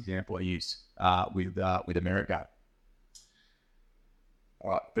penthouse example I used with America.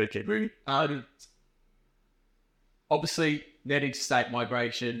 All right, better keep moving. Obviously, net interstate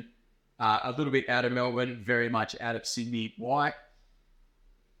migration, a little bit out of Melbourne, very much out of Sydney. Why?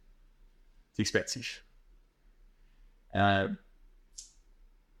 It's expensive. All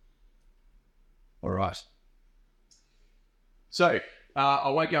right. So, I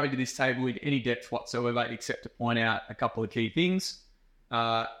won't go into this table in any depth whatsoever, except to point out a couple of key things.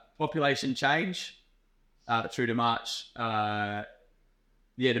 Population change through to March. To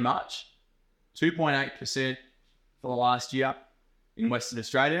March. 2.8% for the last year in Western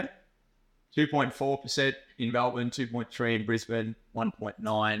Australia. 2.4% in Melbourne, 2.3% in Brisbane,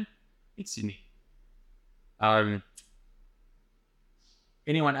 1.9% in Sydney.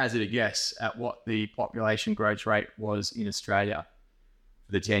 Anyone hazard a guess at what the population growth rate was in Australia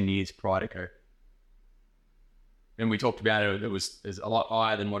for the 10 years prior to COVID? And we talked about it, it's a lot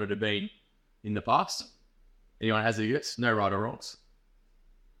higher than what it had been in the past. Anyone hazard a guess? No right or wrongs.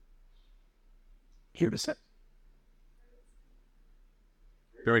 2%.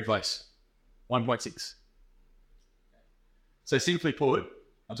 Very close. 1.6. So simply put,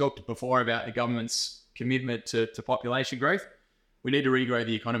 I talked before about the government's commitment to population growth. We need to regrow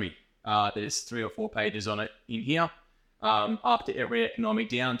the economy. There's 3 or 4 pages on it in here. After every economic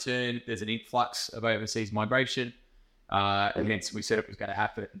downturn, there's an influx of overseas migration. And hence we said it was going to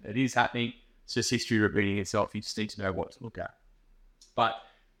happen. It is happening. It's just history repeating itself. You just need to know what to look at. But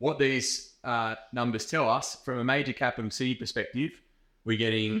what these numbers tell us, from a major capital city perspective, we're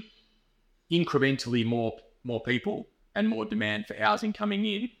getting incrementally more people and more demand for housing coming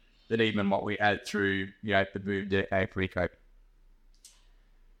in than even what we had through the boom decade pre-COVID.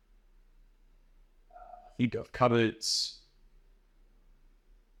 I think I've covered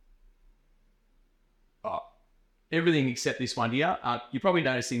everything except this one here. You're probably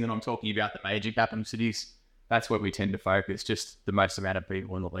noticing that I'm talking about the major capital cities. That's where we tend to focus, just the most amount of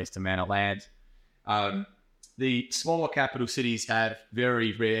people and the least amount of land. The smaller capital cities have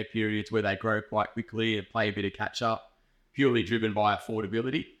very rare periods where they grow quite quickly and play a bit of catch up, purely driven by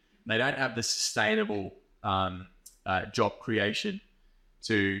affordability. They don't have the sustainable job creation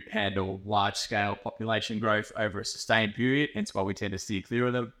to handle large-scale population growth over a sustained period, hence why we tend to steer clear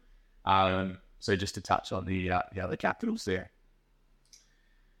of them. So just to touch on the other capitals there.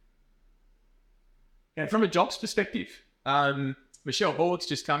 And from a jobs perspective, Michelle Bullock's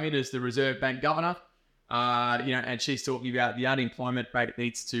just come in as the Reserve Bank Governor, and she's talking about the unemployment rate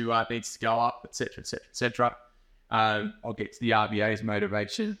needs to go up, et cetera. I'll get to the RBA's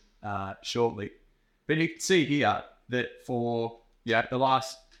motivation shortly. But you can see here that for the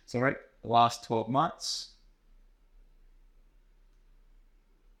last 12 months.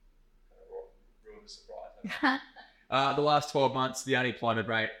 The last 12 months, the unemployment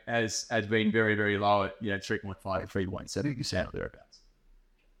rate has been very, very low at 3.5 to 3.7% or thereabouts.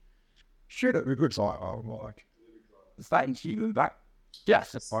 Shit, it was like the state you back.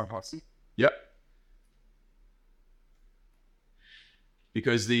 Yes, that's fine. Yep.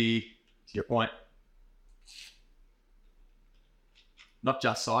 Because to your point, not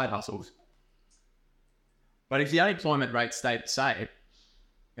just side hustles, but if the unemployment rate stayed the same,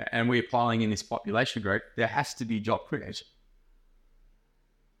 and we're piling in this population growth, there has to be job creation.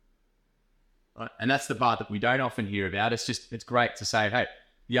 Right? And that's the part that we don't often hear about. It's great to say, hey,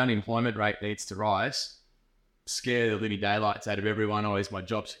 the unemployment rate needs to rise, scare the living daylights out of everyone. Oh, is my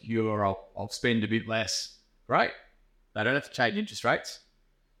job secure? I'll spend a bit less. Great. They don't have to change interest rates.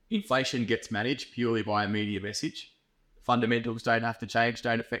 Inflation gets managed purely by a media message. Fundamentals don't have to change,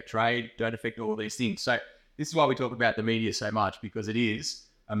 don't affect trade, don't affect all these things. So this is why we talk about the media so much, because it is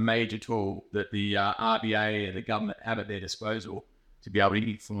a major tool that the RBA and the government have at their disposal to be able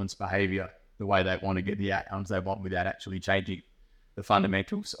to influence behaviour the way they want to get the outcomes they want without actually changing the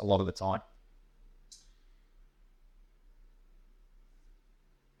fundamentals a lot of the time.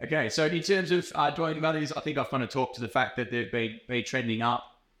 Okay, so in terms of dwelling values, I think I've kind of talked to the fact that they've been trending up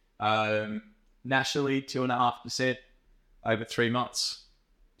nationally, 2.5% over 3 months.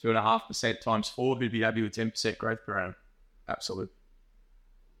 2.5% times 4, we'd be happy with 10% growth per annum. Absolutely.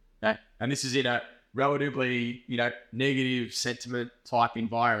 Okay. And this is in a relatively, negative sentiment type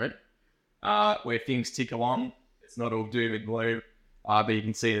environment where things tick along. It's not all doom and gloom, but you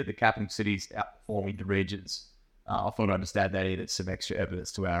can see that the capital cities outperforming the regions. I thought I'd just add that in. It's some extra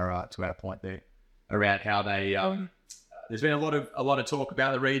evidence to our point there around how they. There's been a lot of talk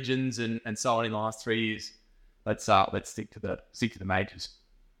about the regions and so on in the last 3 years. Let's stick to the majors.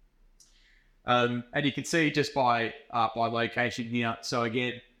 And you can see just by location here. So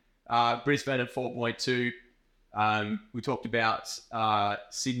again, Brisbane at 4.2. We talked about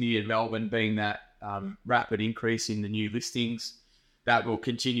Sydney and Melbourne being that rapid increase in the new listings. That will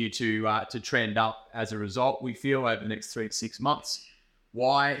continue to trend up as a result, we feel, over the next 3 to 6 months.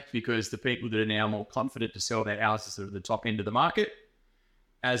 Why? Because the people that are now more confident to sell their houses are at the top end of the market.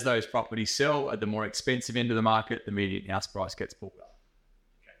 As those properties sell at the more expensive end of the market, the median house price gets pulled up.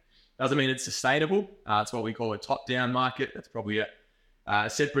 Okay. Doesn't mean it's sustainable. It's what we call a top-down market. That's probably a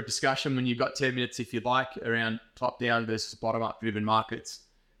separate discussion when you've got 10 minutes, if you'd like, around top-down versus bottom-up driven markets.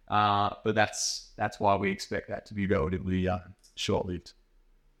 But that's why we expect that to be relatively short-lived.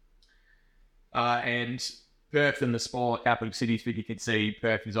 And Perth and the smaller capital cities, but you can see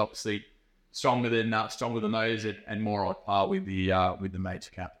Perth is obviously stronger than those and more on par with the major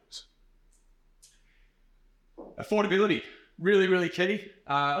capitals. Affordability, really, really key.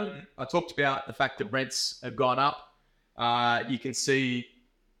 I talked about the fact that rents have gone up. You can see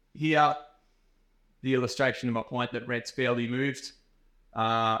here the illustration of my point that rents barely moved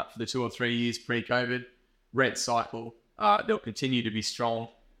for the 2 or 3 years pre-COVID. Rent cycle, they'll continue to be strong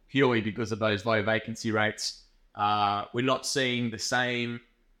purely because of those low vacancy rates. We're not seeing the same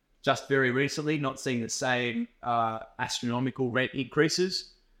just very recently not seeing the same astronomical rent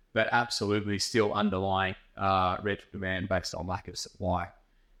increases, but absolutely still underlying rental demand based on lack of supply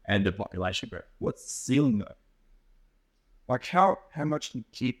and the population growth. What's the ceiling though? Like how much can you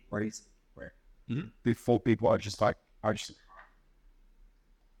keep raising rent before people are just like, what's the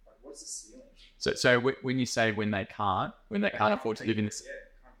ceiling? So when you say when they can't afford to live in this,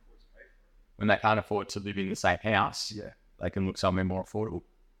 when they can't afford to live in the same house, they can look somewhere more affordable.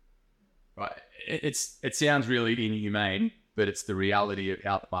 Right? It sounds really inhumane, but it's the reality of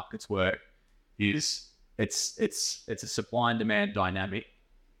how the markets work. It's a supply and demand dynamic,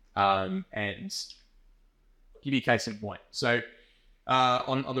 and I'll give you a case in point. So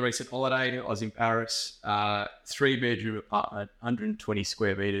on the recent holiday, I was in Paris, 3-bedroom apartment, 120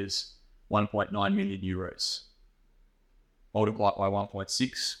 square meters, 1.9 million euros. Multiply it by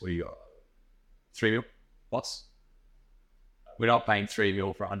 1.6, what do you got? 3 mil plus? We're not paying 3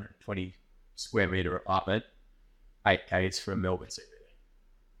 mil for 120 square meter apartment. 8K is for a Melbourne CBD.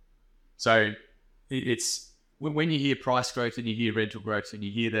 So it's when you hear price growth and you hear rental growth and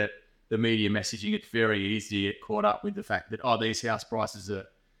you hear the media messaging, it's very easy to get caught up with the fact that, these house prices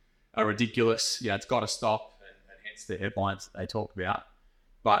are ridiculous. It's got to stop, and hence the headlines that they talk about.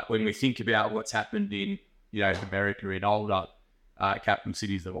 But when we think about what's happened in, America, in older capital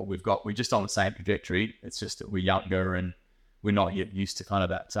cities than what we've got, we're just on the same trajectory. It's just that we're younger and we're not yet used to kind of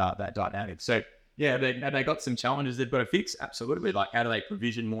that dynamic. So they got some challenges they've got to fix. Absolutely. Like how do they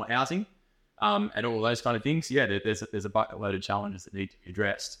provision more housing, and all those kind of things. There's a bucket load of challenges that need to be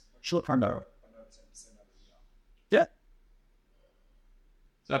addressed. Short term though. Yeah.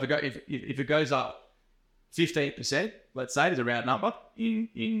 So if it goes up 15%, let's say, is a round number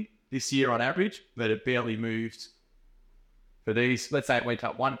in this year on average, but it barely moved for these. Let's say it went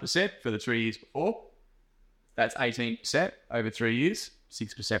up 1% for the 3 years before. That's 18% over 3 years,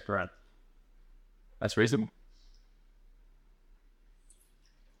 6% per annum. That's reasonable.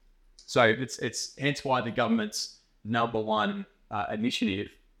 So it's hence why the government's number one initiative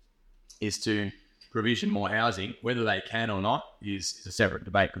is to provision more housing. Whether they can or not is a separate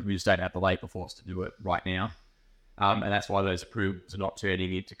debate, because we just don't have the labour force to do it right now. And that's why those approvals are not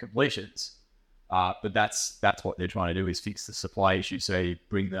turning into completions. But that's what they're trying to do, is fix the supply issue, so you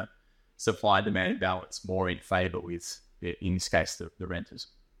bring the supply and demand balance more in favour with, in this case, the renters.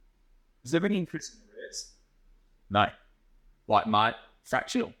 Is there any increase in the rents? No. Like, mate,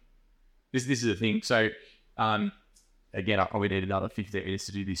 fractional. This is the thing. So, again, I probably need another 15 minutes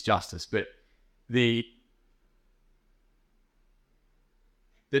to do this justice, but the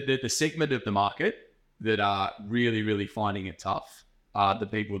segment of the market that are really, really finding it tough are the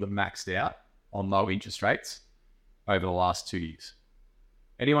people that maxed out on low interest rates over the last 2 years.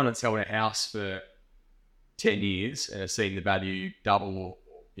 Anyone that's held a house for 10 years and has seen the value double or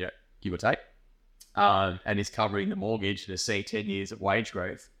give or take, and is covering the mortgage and has seen 10 years of wage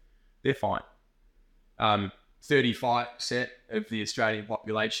growth, they're fine. 35% of the Australian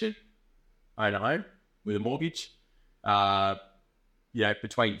population own a home with a mortgage.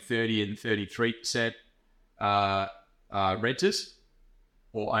 Between 30 and 33% renters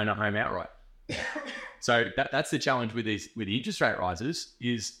or own a home outright. So that's the challenge with the interest rate rises,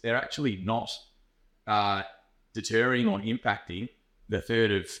 is they're actually not deterring or impacting the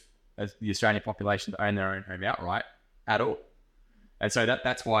third of the Australian population that own their own home outright at all. And so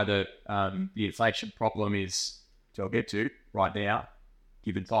that's why the inflation problem is, which I'll get to right now,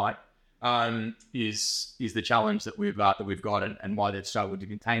 given time, is the challenge that we've got, and why they've struggled to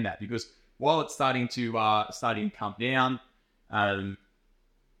contain that. Because while it's starting to come down,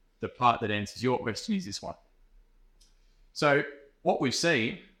 the part that answers your question is this one. So what we've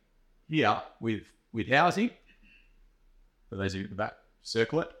seen here with housing, for those of you at the back,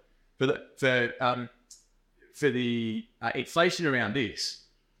 circle it, for the inflation around this,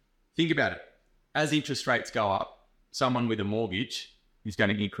 think about it. As interest rates go up, someone with a mortgage is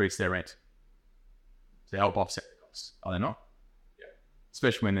going to increase their rent to help offset the costs, are they not? Yeah.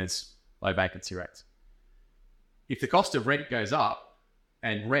 Especially when there's low vacancy rates. If the cost of rent goes up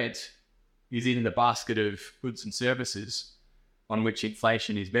and rent is in the basket of goods and services on which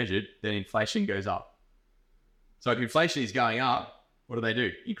inflation is measured, then inflation goes up. So if inflation is going up, what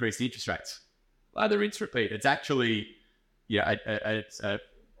do? Increase the interest rates. Well, the rinse repeat. It's actually, it's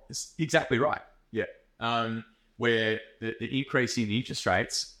exactly right. Yeah. Where the increase in the interest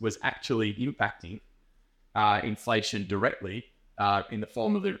rates was actually impacting inflation directly in the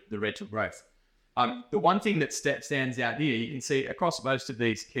form of the rental growth. The one thing that stands out here, you can see across most of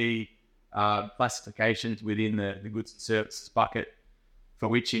these key classifications within the goods and services bucket for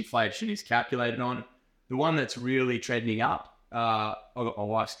which inflation is calculated on, the one that's really trending up I got my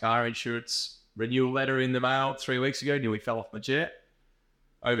wife's car insurance renewal letter in the mail 3 weeks ago. Nearly fell off my chair.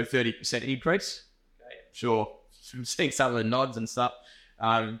 Over 30% increase. Okay, I'm sure I'm seeing some of the nods and stuff.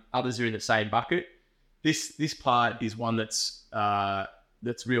 Others are in the same bucket. This part is one that's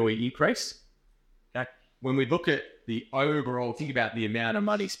really increased. Okay, when we look at the overall, think about the amount of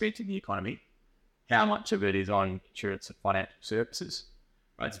money spent in the economy, how much of it is on insurance and financial services.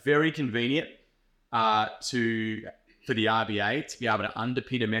 Right? It's very convenient for the RBA to be able to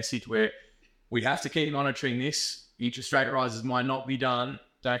underpin a message where we have to keep monitoring this. Interest rate rises might not be done.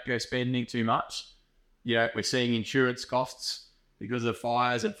 Don't go spending too much. We're seeing insurance costs because of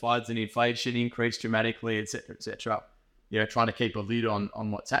fires and floods and inflation increase dramatically, et cetera, et cetera. Trying to keep a lid on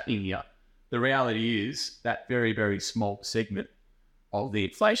what's happening here. The reality is that very, very small segment of the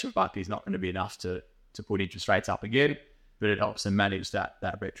inflation bucket is not going to be enough to put interest rates up again, but it helps them manage that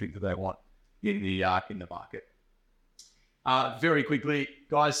metric that they want in the market. Very quickly,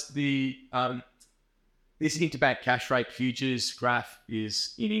 guys, this interbank cash rate futures graph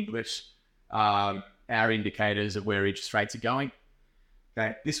is in English. Our indicators of where interest rates are going.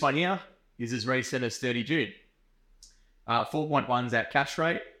 Okay, this one here is as recent as 30 June. 4.1 is our cash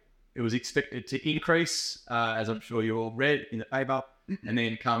rate. It was expected to increase, as I'm sure you all read in the paper, and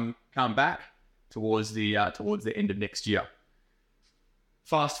then come back towards the end of next year.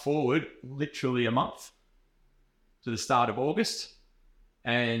 Fast forward literally a month to the start of August,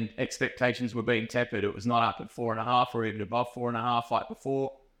 and expectations were being tempered. It was not up at 4.5 or even above 4.5 like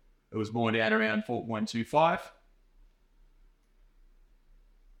before. It was more down around 4.25.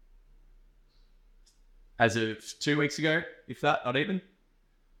 As of 2 weeks ago, if that, not even.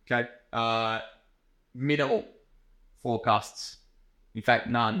 Okay. Minimal forecasts. In fact,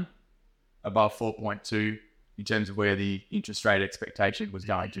 none above 4.2 in terms of where the interest rate expectation was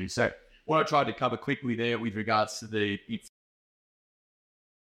going to. So what I tried to cover quickly there with regards to the